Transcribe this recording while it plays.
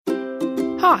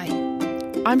Hi,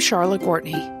 I'm Charlotte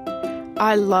Gortney.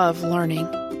 I love learning,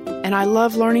 and I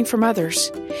love learning from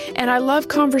others, and I love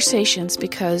conversations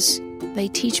because they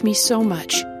teach me so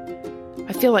much.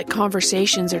 I feel like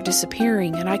conversations are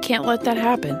disappearing, and I can't let that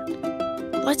happen.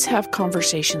 Let's have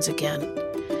conversations again.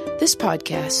 This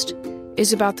podcast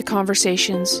is about the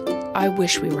conversations I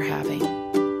wish we were having.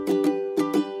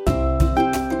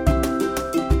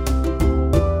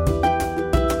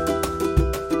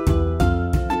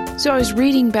 So I was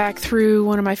reading back through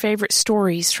one of my favorite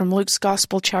stories from Luke's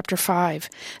Gospel, chapter 5,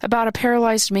 about a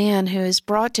paralyzed man who is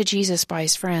brought to Jesus by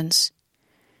his friends.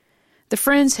 The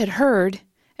friends had heard,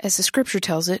 as the scripture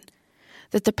tells it,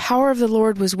 that the power of the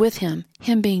Lord was with him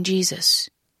being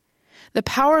Jesus. The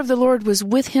power of the Lord was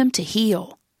with him to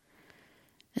heal.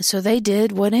 And so they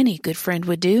did what any good friend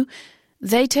would do.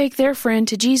 They take their friend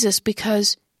to Jesus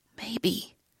because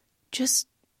maybe, just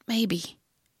maybe.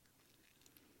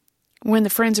 When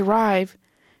the friends arrive,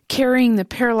 carrying the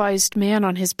paralyzed man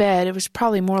on his bed, it was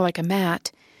probably more like a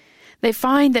mat, they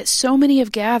find that so many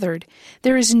have gathered,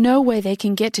 there is no way they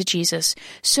can get to Jesus.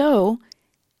 So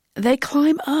they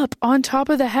climb up on top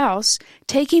of the house,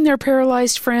 taking their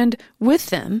paralyzed friend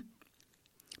with them,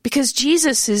 because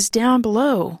Jesus is down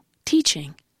below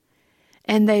teaching.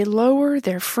 And they lower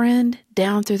their friend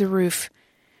down through the roof.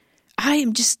 I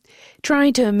am just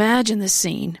trying to imagine the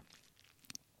scene.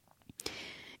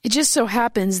 It just so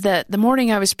happens that the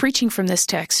morning I was preaching from this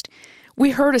text, we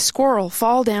heard a squirrel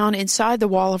fall down inside the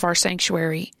wall of our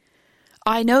sanctuary.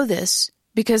 I know this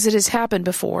because it has happened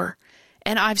before,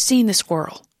 and I've seen the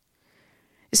squirrel.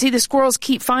 You see, the squirrels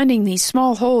keep finding these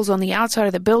small holes on the outside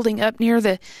of the building up near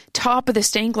the top of the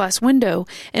stained glass window,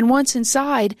 and once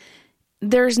inside,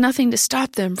 there is nothing to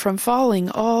stop them from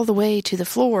falling all the way to the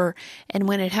floor, and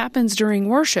when it happens during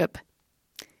worship,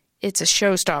 it's a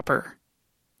showstopper.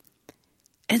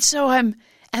 And so I'm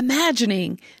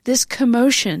imagining this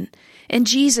commotion and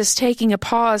Jesus taking a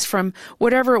pause from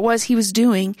whatever it was he was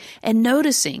doing and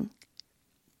noticing,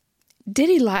 did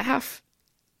he laugh?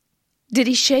 Did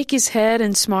he shake his head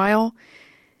and smile?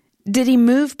 Did he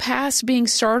move past being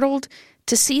startled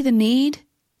to see the need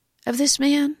of this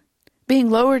man being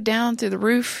lowered down through the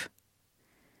roof?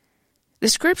 The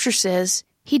scripture says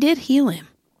he did heal him,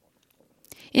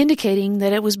 indicating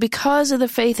that it was because of the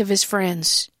faith of his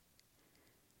friends.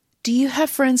 Do you have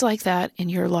friends like that in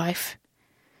your life?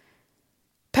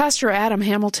 Pastor Adam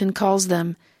Hamilton calls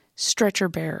them stretcher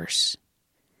bearers.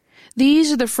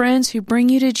 These are the friends who bring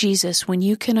you to Jesus when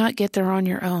you cannot get there on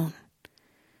your own.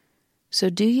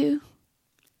 So do you?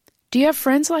 Do you have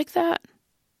friends like that?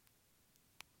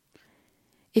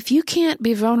 If you can't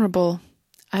be vulnerable,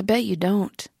 I bet you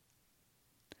don't.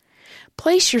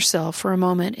 Place yourself for a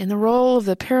moment in the role of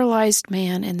the paralyzed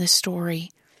man in this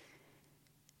story.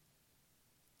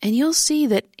 And you'll see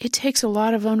that it takes a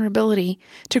lot of vulnerability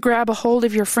to grab a hold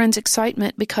of your friend's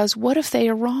excitement, because what if they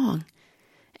are wrong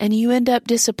and you end up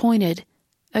disappointed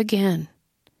again?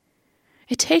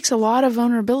 It takes a lot of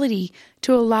vulnerability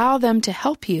to allow them to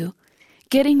help you,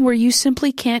 getting where you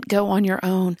simply can't go on your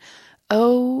own.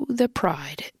 Oh, the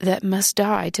pride that must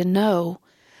die to know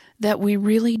that we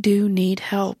really do need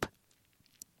help.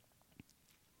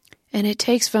 And it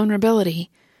takes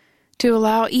vulnerability to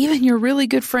allow even your really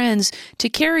good friends to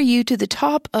carry you to the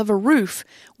top of a roof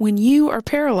when you are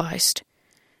paralyzed.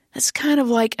 That's kind of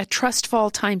like a trust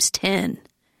fall times 10.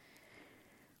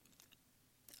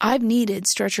 I've needed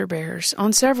stretcher bearers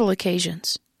on several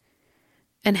occasions,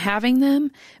 and having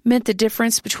them meant the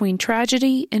difference between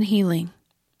tragedy and healing.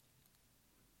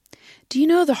 Do you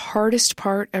know the hardest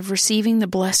part of receiving the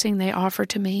blessing they offer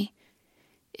to me?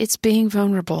 It's being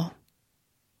vulnerable.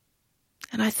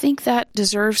 And I think that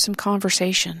deserves some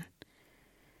conversation.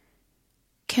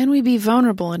 Can we be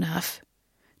vulnerable enough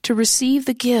to receive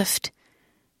the gift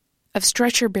of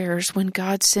stretcher bearers when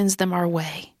God sends them our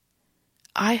way?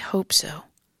 I hope so.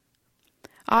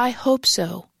 I hope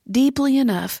so, deeply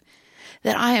enough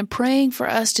that I am praying for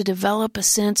us to develop a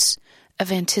sense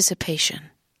of anticipation.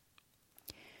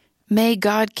 May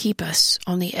God keep us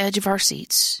on the edge of our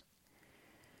seats.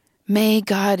 May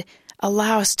God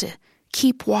allow us to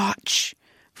keep watch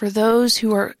for those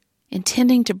who are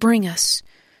intending to bring us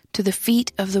to the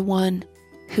feet of the one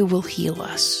who will heal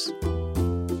us.